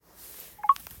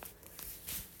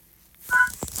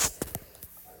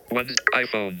One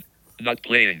iPhone. Not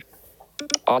playing.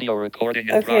 Audio recording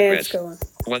in Okay, progress. it's going.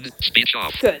 One speech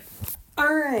off. Good.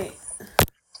 Alright.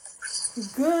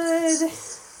 Good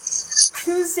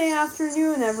Tuesday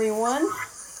afternoon, everyone.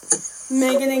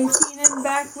 Megan and Keenan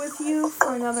back with you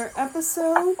for another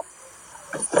episode.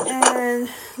 And,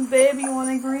 babe, you want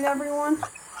to greet everyone?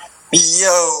 Yo,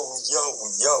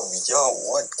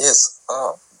 what is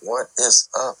up? What is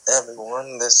up,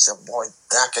 everyone? This your boy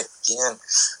back again.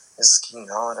 It's King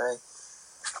Holiday.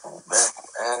 Back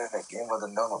at it again with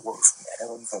another word from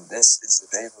heaven. For this is the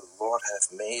day the Lord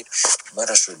hath made. Let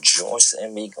us rejoice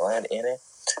and be glad in it.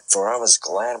 For I was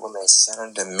glad when they said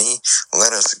unto me,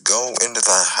 let us go into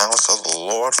the house of the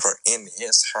Lord. For in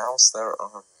his house there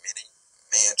are many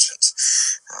mansions.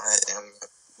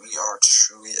 We are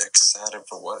truly excited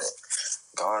for what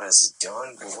God has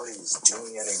done, for what he's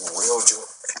doing, and he will do in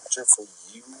the future for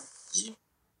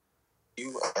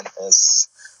you, and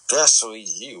especially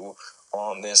you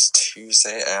on this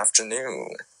Tuesday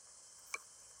afternoon.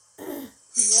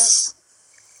 Yep.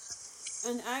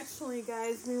 And actually,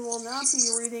 guys, we will not be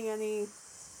reading any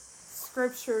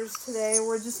scriptures today.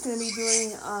 We're just going to be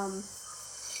doing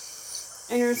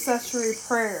intercessory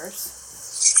prayers.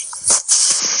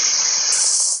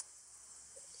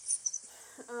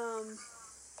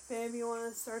 Babe, you want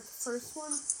to start the first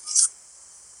one?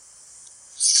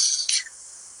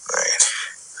 Alright.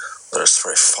 Let us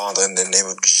pray. Father, in the name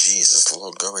of Jesus,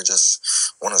 Lord God, we just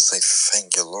want to say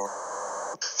thank you, Lord.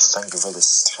 Thank you for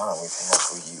this time we've had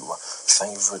for you.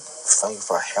 Thank you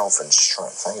for health and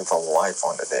strength. Thank you for life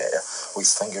on today. We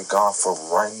thank you, God, for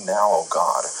right now, oh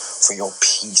God, for your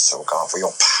peace, oh God, for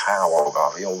your power, oh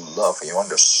God, for your love, for your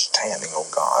understanding, oh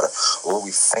God. Lord,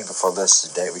 we thank you for this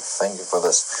day. We thank you for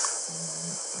this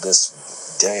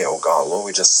day, oh God. Lord,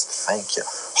 we just thank you.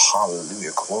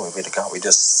 Hallelujah. Glory be to God. We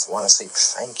just want to say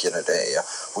thank you today.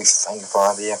 We thank you for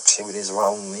all the activities of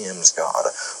our limbs,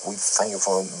 God. We thank you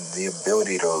for the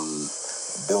ability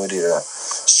to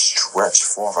stretch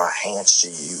forth our hands to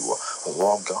you.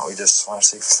 Lord God, we just want to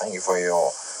say thank you for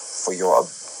your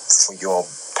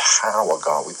power,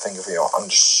 God. We thank you for your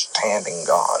understanding,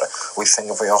 God. We thank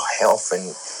you for your health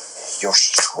and your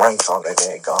strength on the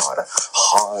day, God.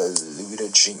 Hallelujah,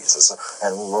 Jesus.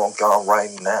 And Lord God,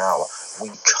 right now,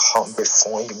 we come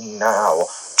before you now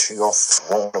to your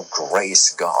throne of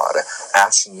grace, God,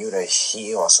 asking you to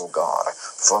heal us, oh God,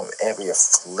 from every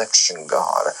affliction,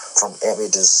 God, from every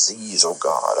disease, oh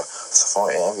God, from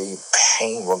every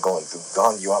pain we're going through.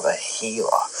 God, you are the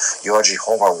healer. You are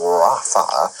Jehovah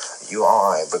Rapha. You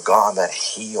are the God that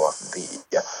healeth thee.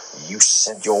 You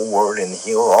sent your word and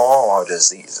healed all our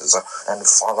diseases. And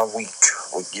Father, we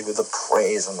give you the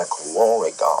praise and the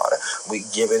glory, God. We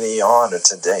give you the honor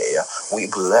today. We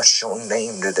bless your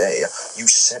name today. You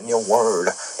sent your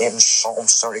word in Psalm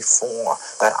 34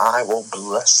 that I will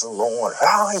bless the Lord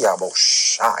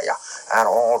at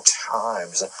all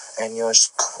times, and your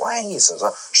praises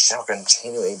shall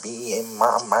continually be in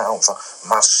my mouth.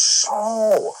 My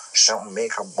soul shall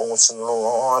make her boast in the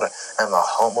Lord, and the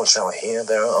humble shall hear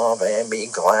thereof and be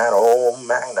glad. Oh,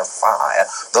 magnify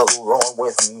the Lord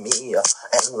with me,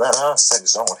 and let us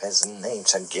exalt his name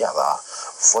together.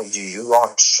 For you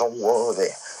are so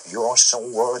worthy. You are so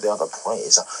worthy of the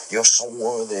praise. You're so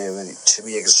worthy to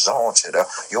be exalted.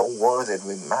 You're worthy to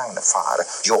be magnified.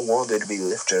 You're worthy to be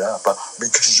lifted up,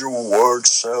 because your word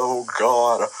so,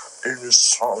 God, in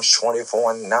Psalms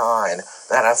 24:9,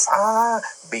 that if I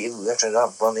be lifted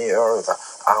up from the earth,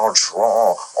 I'll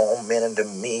draw all men unto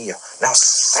me. Now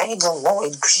say the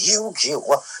Lord,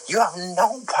 you have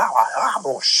no power,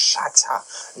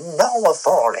 no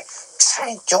authority.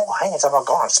 Take your hands off of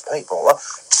God's people.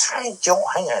 Take your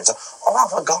hands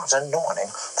off of God's anointing,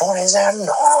 for it is the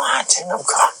anointing of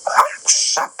God.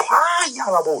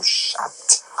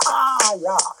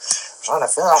 Trying to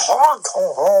feel a hard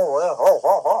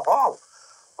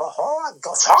the heart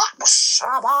goes up,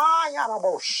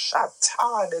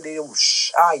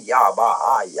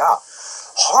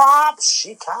 hop,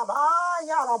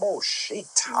 shikabayabo,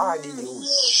 shitadi,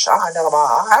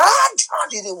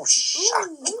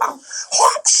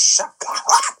 hop,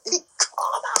 shapahati,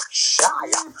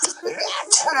 shaya,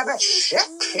 letterebe,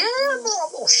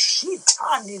 shekino,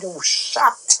 shitadi,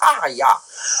 shataya,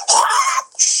 hop,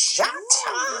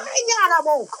 shataya,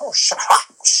 kosha,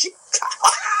 shika.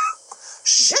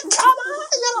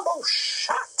 Shikabayabo,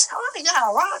 shataya,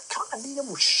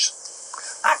 rakadibo,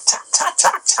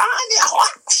 atataya,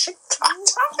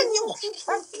 shikataya,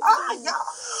 shakaya,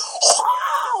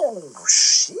 oh,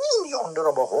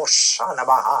 shiyondrobo,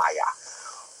 hosanabahaya.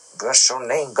 bless your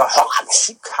name, God.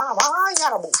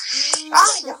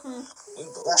 We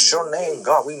bless your name,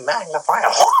 God. We magnify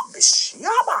it.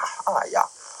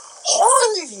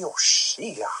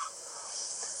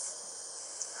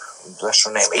 We bless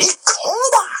your name.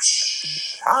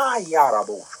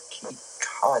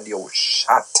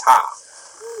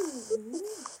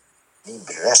 We bless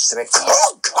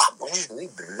him. We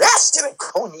bless him.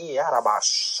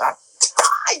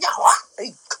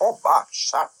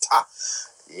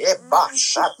 Yeba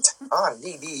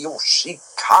shatani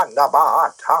yoshikanda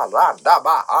baata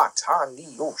baatani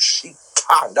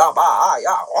yoshikanda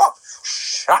baaya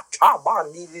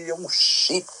shatabani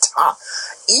yoshita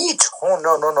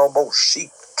itono no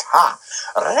boshika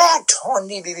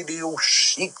retoni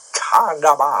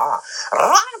yoshikanda ba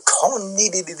rakoni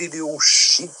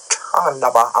yoshikanda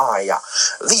baaya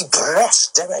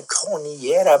libreste me koni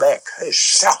yerebe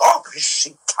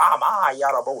shikama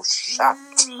yarabo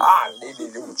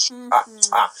shatani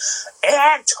yoshita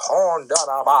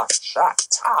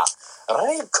etondarabashata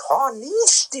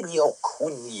rekonistibio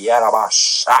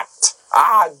kunyarabashata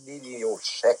adidio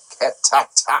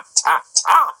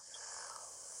sheketatatata.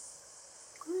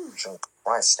 In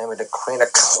Christ's name we decree and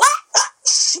declare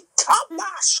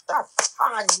shikamashata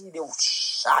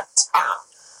shata.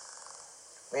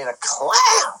 We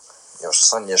declare your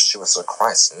son Yeshua in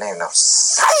Christ's name. Now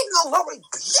say the Lord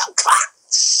rebuke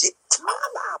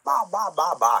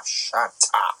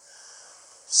shata.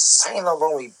 Say the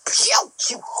Lord rebuke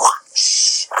you.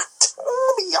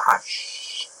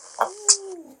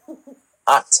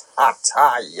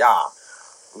 Ataya.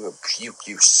 We rebuke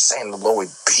you. Say the Lord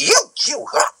rebuke you.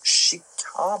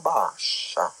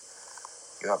 Shitabasha.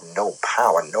 You have no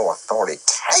power, no authority.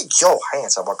 Take your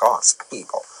hands off of God's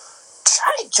people.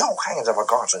 Take your hands off of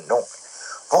God's anointing.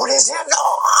 For it is the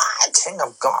anointing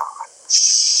of God.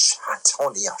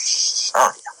 Shatonia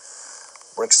Shaya.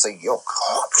 Breaks the yoke.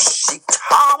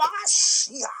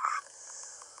 Shitabashia.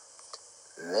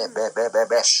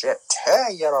 Lebebebebe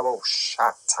shete yarabo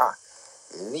shata.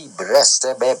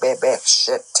 Libreste bebebe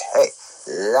shete.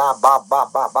 La ba ba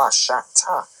ba ba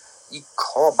shata.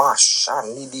 Ikoba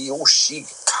shani dioshi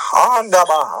kanda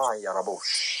baha yarabo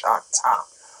shata.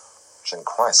 In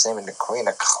Christ's name and decree and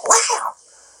declare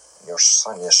in your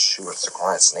son Yeshua's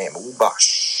Christ's name. Uba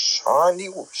shani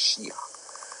ushia.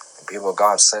 And people of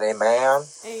God said amen.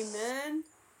 Amen.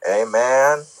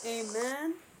 Amen.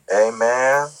 Amen.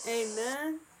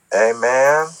 Amen. Amen.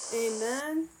 Amen.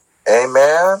 Amen.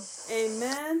 Amen.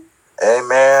 Amen.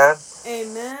 Amen.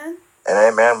 Amen. And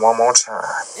amen one more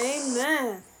time.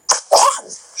 Amen.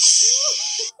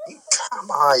 Come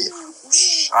on.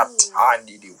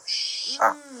 Shatani do.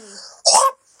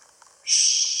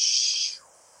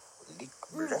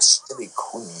 Blessed be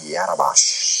Kunyaraba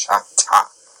Shata.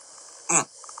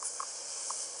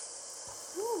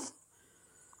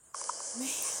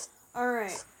 All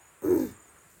right.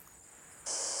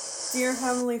 Dear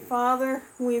Heavenly Father,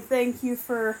 we thank you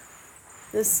for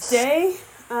this day.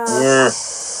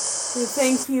 We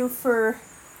thank you for,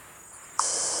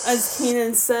 as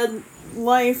Kenan said,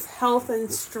 life, health,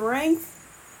 and strength.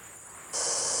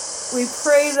 We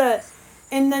pray that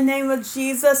in the name of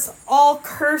Jesus, all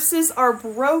curses are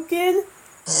broken.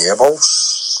 Yeah,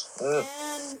 boss.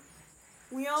 And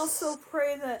we also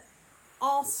pray that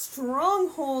all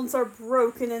strongholds are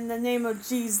broken in the name of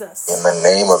Jesus. In the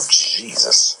name of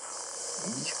Jesus.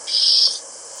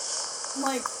 Yes.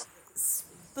 Like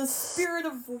the spirit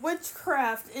of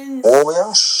witchcraft in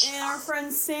yes. And our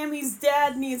friend Sammy's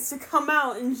dad needs to come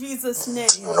out in Jesus' name.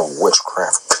 Demon of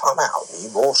witchcraft, come out.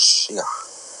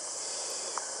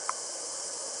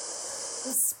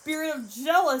 The spirit of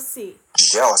jealousy.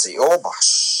 Jealousy,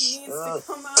 boss. Needs to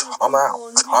come out of come out.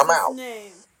 in Come Jesus' out.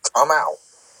 name. Come out.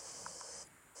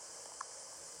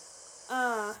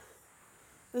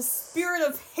 The spirit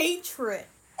of hatred.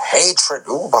 Hatred,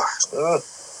 boss.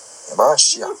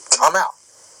 Come out.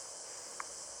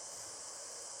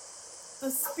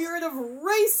 The spirit of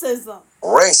racism.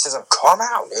 Racism, come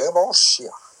out.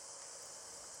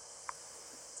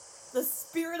 The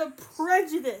spirit of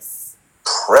prejudice.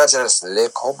 Prejudice, they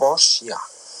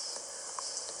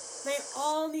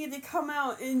all need to come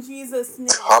out in Jesus' name.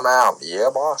 Come out,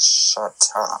 boss.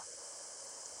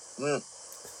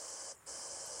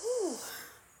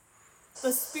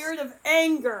 The spirit of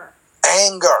anger.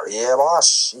 Anger,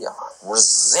 boss.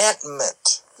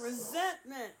 Resentment.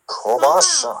 Resentment.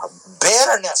 Kobasha.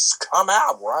 Bitterness, come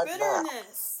out right now.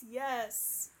 Bitterness,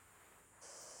 yes.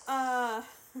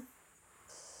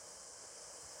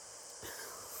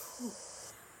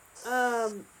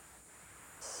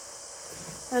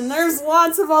 And there's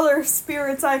lots of other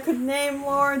spirits I could name,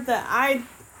 Lord, that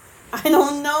I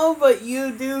don't know, but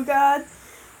you do, God.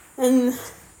 And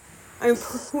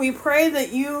we pray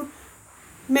that you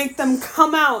make them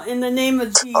come out in the name of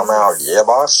Jesus. Come out,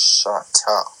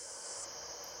 Yabashata.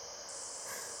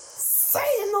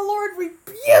 Satan, the Lord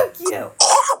rebuke you.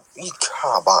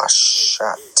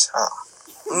 Ikabashata.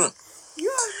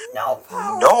 You have no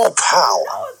power. No power.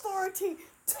 No authority.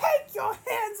 Take your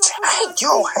hands off of Take God's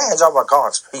your people. hands off of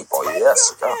God's people. Take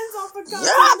Yes, your God. hands off of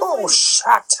God's anointing. For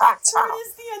Yabashata. it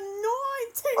is the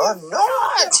anointing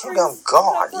Anointing of of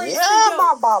God. that breaks the yoke.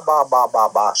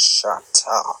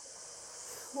 Yabashata.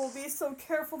 We'll be so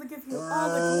careful to give you all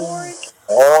the glory,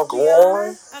 All the glory,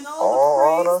 honor, and all all the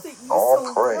praise honor, that you all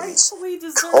so praise. rightfully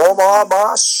deserve.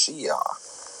 Kobabashia.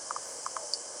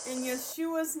 In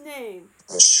Yeshua's name.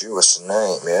 Yeshua's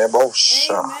name.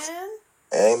 Yabosha. Amen.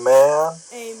 Amen.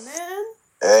 Amen.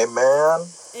 Amen.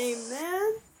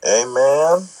 Amen. Amen.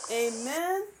 Amen.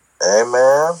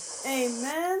 Amen.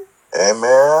 Amen.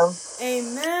 Amen.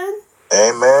 Amen.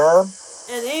 Amen.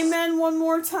 And amen one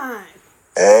more time.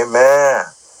 Amen.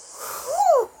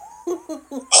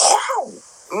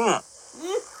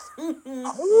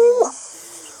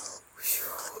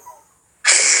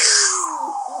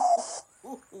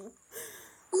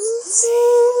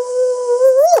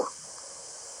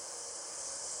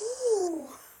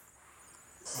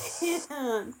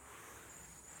 Man.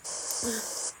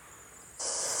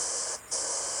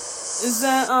 Is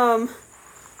that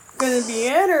gonna be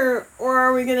it, or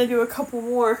are we gonna do a couple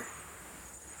more?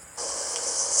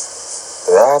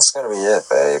 That's gonna be it,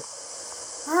 babe.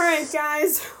 Alright,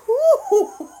 guys.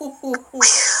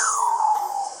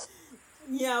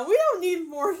 Yeah, we don't need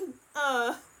more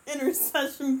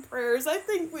intercession prayers. I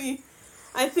think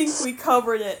we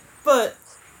covered it. But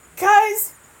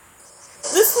guys,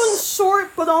 this one's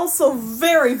short but also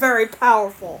very, very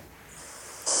powerful.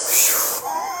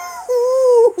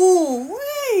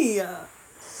 Ooh-wee.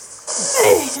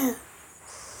 Man.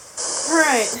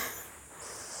 Alright.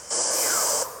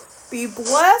 Be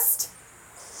blessed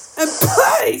and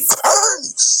peace!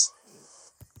 Peace!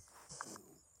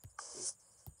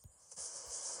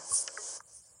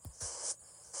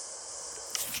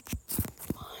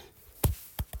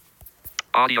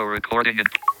 Audio recording in